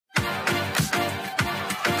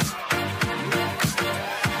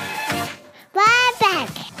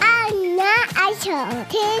Little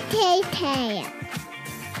Tay.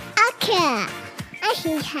 Okay. I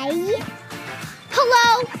see hi. Hello.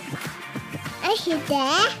 I see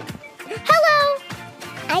Dad. Hello.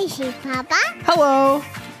 I see Papa. Hello.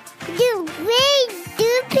 Do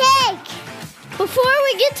pick. Before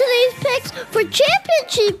we get to these picks for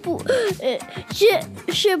championship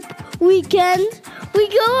weekend, we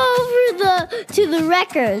go over to the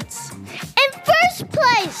records. In first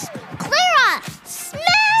place, Clara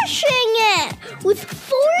smashing it with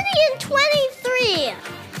 40 and 23.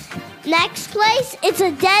 Next place, it's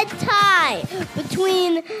a dead tie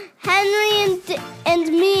between Henry and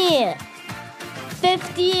me.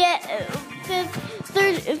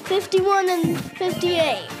 51 and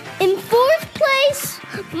 58. In fourth place,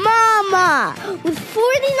 Mama with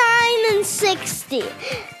 49 and 60.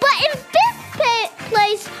 But in fifth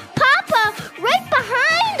place, Papa right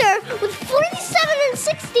behind her with 47 and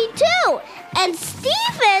 62. And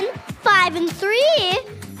Stephen, 5 and 3.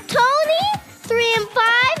 Tony, 3 and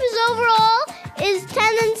 5. His overall is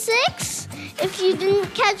 10 and 6. If you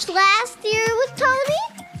didn't catch last year with Tony.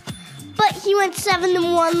 But he went 7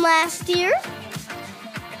 and 1 last year.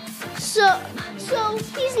 So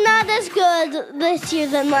he's not as good this year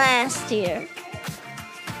than last year.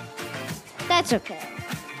 That's okay.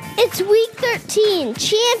 It's week 13,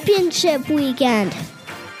 championship weekend.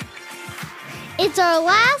 It's our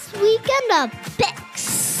last weekend of picks.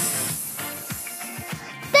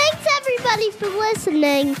 Thanks everybody for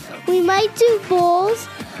listening. We might do bowls,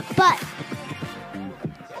 but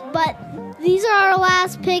these are our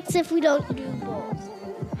last picks if we don't do bowls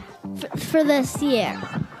for this year.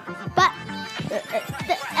 But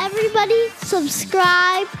everybody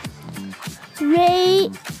subscribe,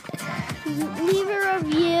 rate, leave a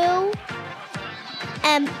review,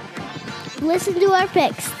 and listen to our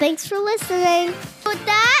picks. Thanks for listening. With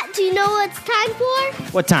that, do you know what it's time for?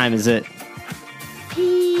 What time is it?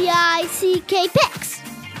 P-I-C-K picks.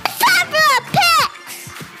 It's time for the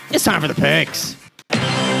picks! It's time for the picks.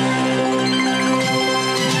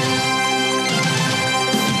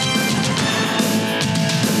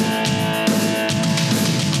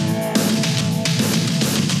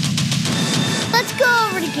 Let's go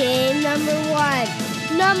over to game number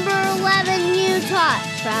 1. Number 11, Utah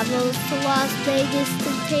travels to Las Vegas to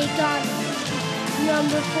take on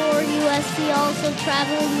number 4, USC, also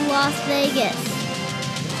traveling to Las Vegas.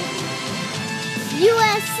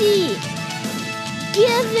 USC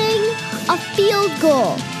giving a field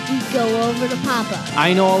goal. We go over to Papa.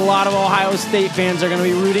 I know a lot of Ohio State fans are going to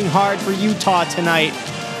be rooting hard for Utah tonight.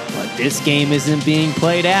 But this game isn't being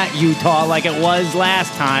played at Utah like it was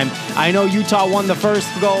last time. I know Utah won the first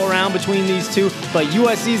go-around between these two, but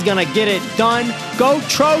USC's going to get it done. Go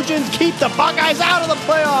Trojans! Keep the Buckeyes out of the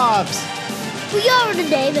playoffs! We go over to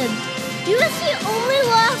David. USC only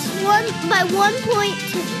lost by 1 point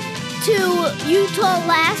to Utah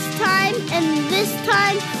last time, and this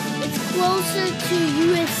time it's closer to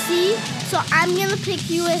USC, so I'm going to pick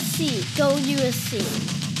USC. Go USC.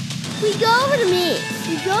 We go over to me.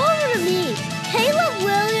 Caleb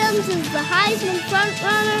Williams is the Heisman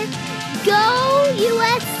frontrunner. Go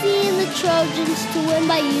USC and the Trojans to win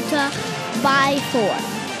by Utah by 4.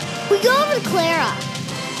 We go over to Clara.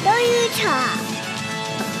 Go Utah.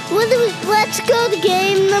 Let's go to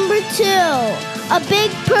game number 2. A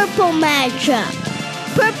big purple matchup.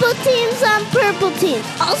 Purple teams on purple teams.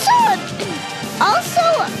 Also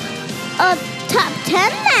a top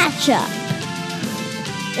 10 matchup.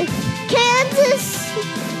 Kansas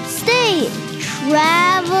State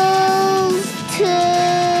travels to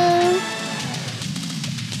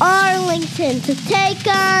Arlington to take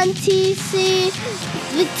on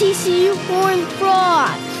the TCU Horned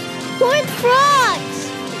Frogs. Horned Frogs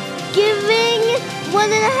giving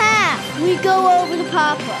 1.5. We go over to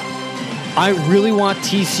Papa. I really want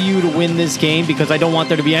TCU to win this game because I don't want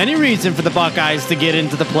there to be any reason for the Buckeyes to get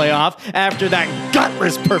into the playoff after that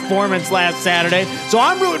gutless performance last Saturday. So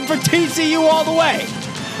I'm rooting for TCU all the way.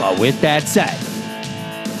 But with that said,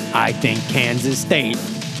 I think Kansas State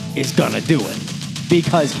is going to do it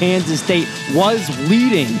because Kansas State was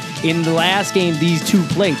leading in the last game these two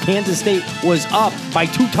played. Kansas State was up by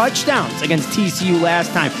 2 touchdowns against TCU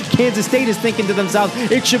last time. Kansas State is thinking to themselves,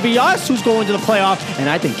 it should be us who's going to the playoff, and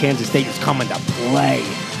I think Kansas State is coming to play.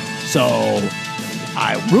 So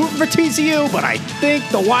I'm rooting for TCU, but I think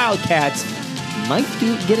the Wildcats might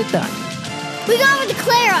get it done. We go over to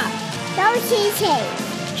Clara. Go TC.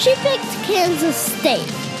 She picked Kansas State.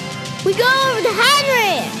 We go over to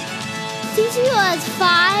Henry. TCU has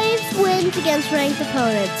 5 wins against ranked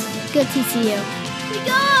opponents. Good TCU. We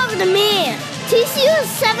go over to me. TCU has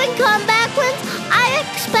 7 comeback wins. I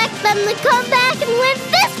expect them to come back and win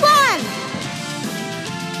this one.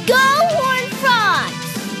 Go Horned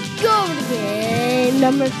Frogs! Go over to game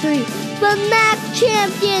number 3. The MAC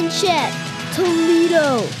Championship.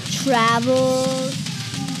 Toledo travels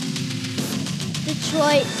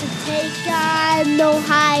Detroit to take on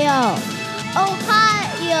Ohio.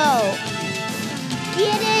 Ohio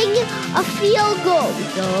getting a field goal. We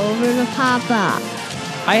go over to Papa.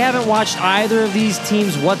 I haven't watched either of these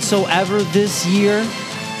teams whatsoever this year,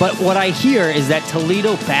 but what I hear is that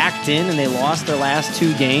Toledo backed in and they lost their last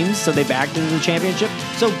 2 games, so they backed into the championship.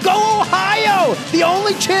 So go Ohio! The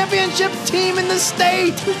only championship team in the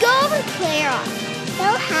state! We go over to Clara.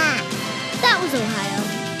 Ohio. That was Ohio.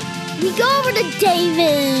 We go over to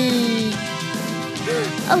David.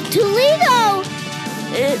 Oh, Toledo.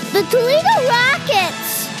 The Toledo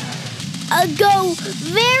Rockets go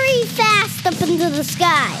very fast up into the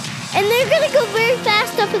sky. And they're going to go very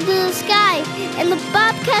fast up into the sky. And the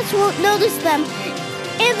Bobcats won't notice them.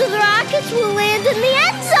 And the Rockets will land in the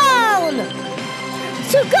end zone.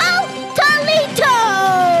 So go Toledo!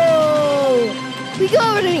 We go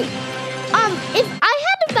over to me. If I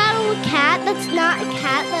had to battle a cat that's not a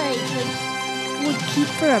cat that I would keep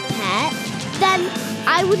for a pet, then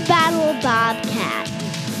I would battle a bobcat.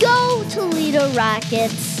 Go Toledo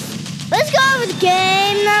Rockets. Let's go over to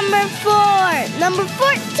game number 4. Number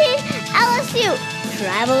 14, LSU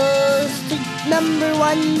travels to number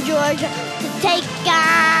 1, Georgia, to take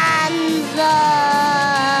on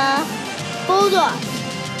the Bulldogs.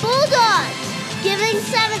 Bulldogs giving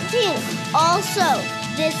 17. Also,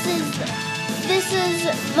 this is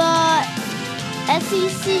the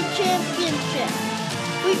SEC championship.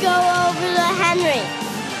 We go over to Henry.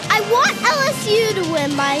 I want LSU to win,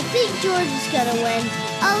 but I think Georgia's gonna win.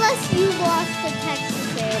 LSU lost to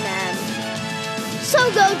Texas A&M. So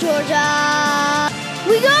go Georgia.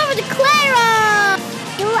 We go over to Clara.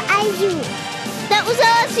 Go IU. That was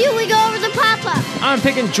LSU. We go over to Papa. I'm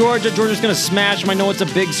picking Georgia. Georgia's going to smash them. I know it's a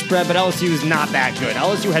big spread, but LSU is not that good.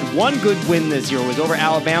 LSU had one good win this year. It was over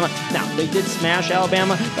Alabama. Now, they did smash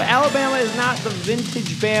Alabama, but Alabama is not the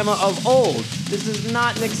vintage Bama of old. This is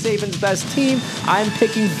not Nick Saban's best team. I'm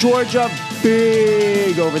picking Georgia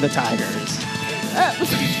big over the Tigers. I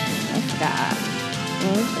forgot.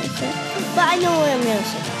 What was I say? But I know what I'm going to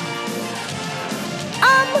say.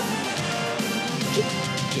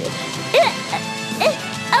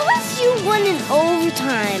 LSU won in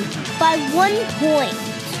overtime by 1 point.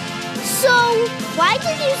 So, why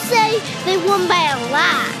did you say they won by a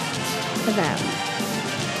lot for them?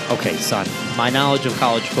 Okay, son, my knowledge of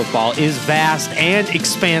college football is vast and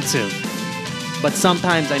expansive, but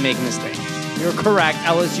sometimes I make mistakes. You're correct.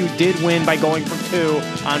 LSU did win by going for 2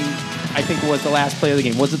 on, I think it was the last play of the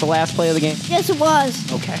game. Was it the last play of the game? Yes, it was.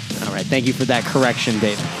 Okay. All right. Thank you for that correction,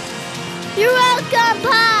 David. You're welcome,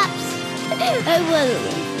 Pops. I wasn't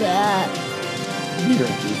like that. You're a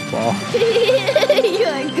goofball.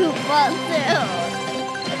 You're a goofball,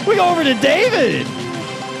 too. We go over to David.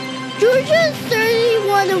 Georgia's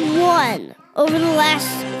 31-1 over the last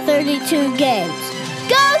 32 games.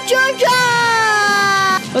 Go, Georgia!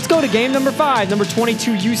 Let's go to game number 5. Number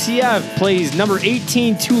 22, UCF plays number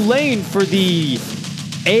 18, Tulane for the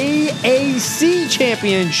AAC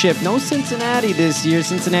championship. No Cincinnati this year.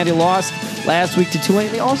 Cincinnati lost last week to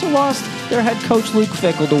Tulane. They also lost their head coach, Luke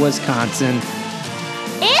Fickell, to Wisconsin.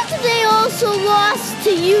 And they also lost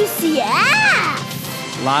to UCF.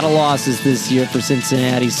 A lot of losses this year for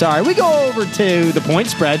Cincinnati. Sorry, we go over to the point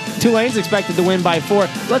spread. Tulane's expected to win by 4.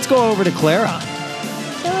 Let's go over to Clara.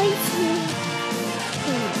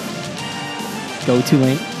 Go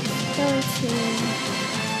Tulane.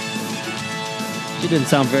 She didn't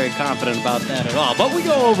sound very confident about that at all. But we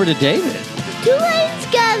go over to David. Tulane's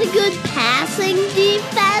got a good passing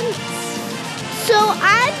defense. So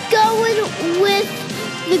I'm going with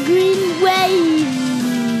the Green Wave.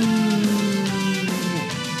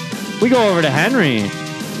 We go over to Henry.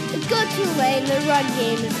 Go Tulane. The run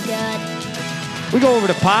game is good. We go over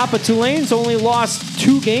to Papa. Tulane's only lost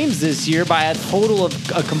 2 games this year by a total of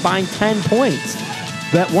a combined 10 points.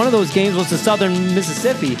 That one of those games was to Southern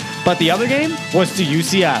Mississippi, but the other game was to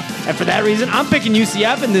UCF. And for that reason, I'm picking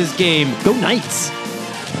UCF in this game. Go Knights.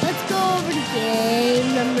 Let's go over to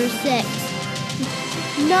game number 6.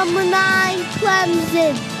 Number 9,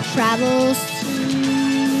 Clemson travels to...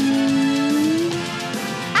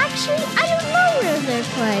 Actually, I don't know where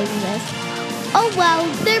they're playing this. Oh, well,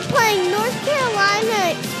 they're playing North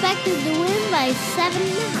Carolina, expected to win by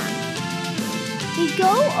 7.5. We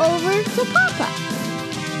go over to Papa.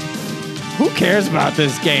 Who cares about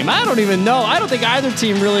this game? I don't even know. I don't think either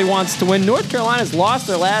team really wants to win. North Carolina's lost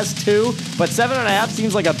their last 2, but 7.5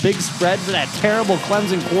 seems like a big spread for that terrible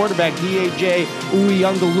Clemson quarterback, D.A.J.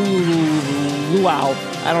 Uiagaluluau.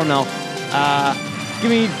 I don't know. Give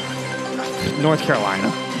me North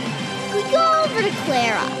Carolina. We go over to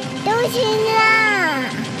Clara.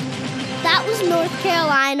 That was North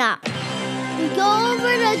Carolina. We go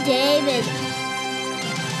over to David.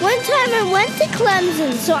 One time I went to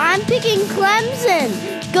Clemson, so I'm picking Clemson.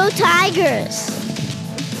 Go Tigers.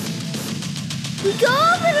 We go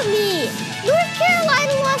over to me. North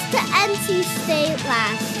Carolina lost to NC State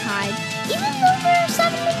last time. Even though they're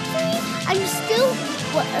 7-3, I'm still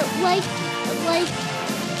like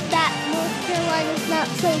that North Carolina's not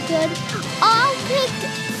so good. I'll pick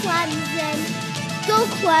Clemson. Go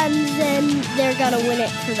Clemson. They're going to win it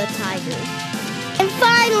for the Tigers. And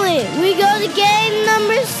finally, we go to game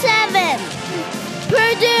number 7.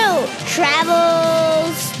 Purdue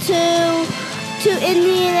travels to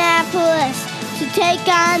Indianapolis to take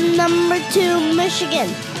on number 2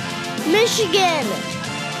 Michigan. Michigan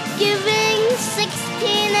giving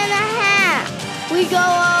 16.5. We go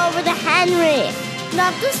over to Henry.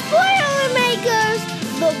 Not the spoiler makers,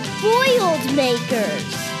 the boiled makers.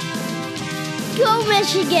 Go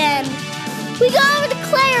Michigan. We go over to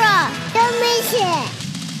Clara. Go Michigan.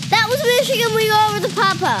 That was Michigan. We go over to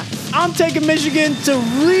Papa. I'm taking Michigan to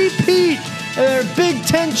repeat their Big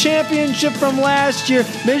Ten championship from last year.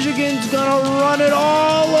 Michigan's going to run it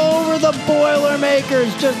all over the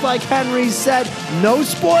Boilermakers, just like Henry said. No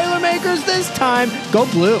Spoilermakers this time. Go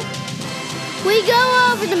Blue. We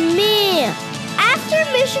go over to me. After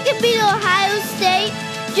Michigan beat Ohio State,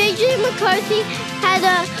 J.J. McCarthy had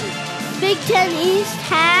a Big Ten East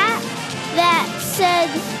hat that said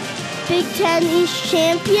Big Ten East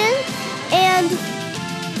champion, and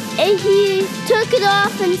he took it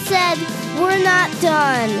off and said, "We're not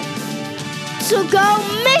done." So go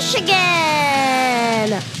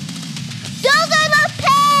Michigan! Those are the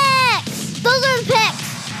picks!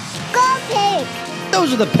 Go Pig.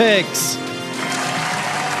 Those are the picks.